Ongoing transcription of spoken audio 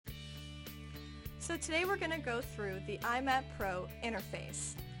So today we're going to go through the iMapPro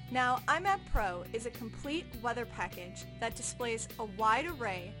interface. Now, iMapPro is a complete weather package that displays a wide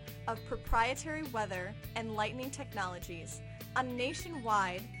array of proprietary weather and lightning technologies on a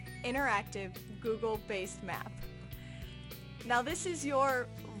nationwide interactive Google-based map. Now, this is your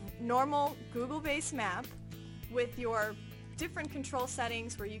normal Google-based map with your different control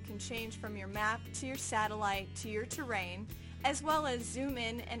settings where you can change from your map to your satellite to your terrain, as well as zoom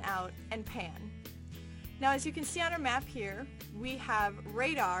in and out and pan. Now, as you can see on our map here, we have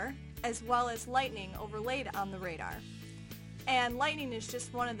radar as well as lightning overlaid on the radar. And lightning is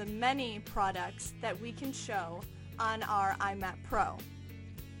just one of the many products that we can show on our iMapPro.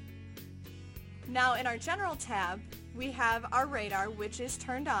 Now, in our general tab, we have our radar, which is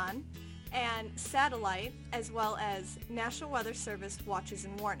turned on, and satellite, as well as National Weather Service watches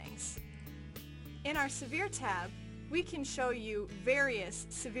and warnings. In our severe tab, we can show you various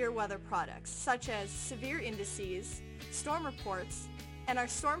severe weather products, such as severe indices, storm reports, and our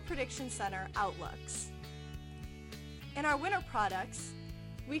Storm Prediction Center outlooks. In our winter products,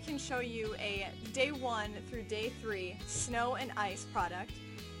 we can show you a day 1 through day 3 snow and ice product,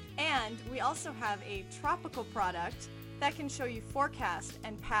 and we also have a tropical product that can show you forecast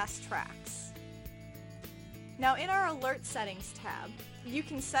and past tracks. Now, in our alert settings tab, you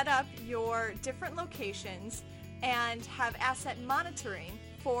can set up your different locations and have asset monitoring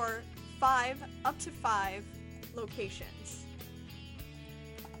for up to five locations.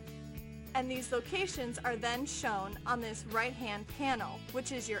 And these locations are then shown on this right-hand panel,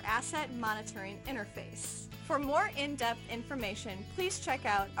 which is your asset monitoring interface. For more in-depth information, please check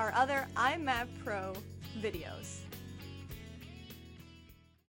out our other iMapPro videos.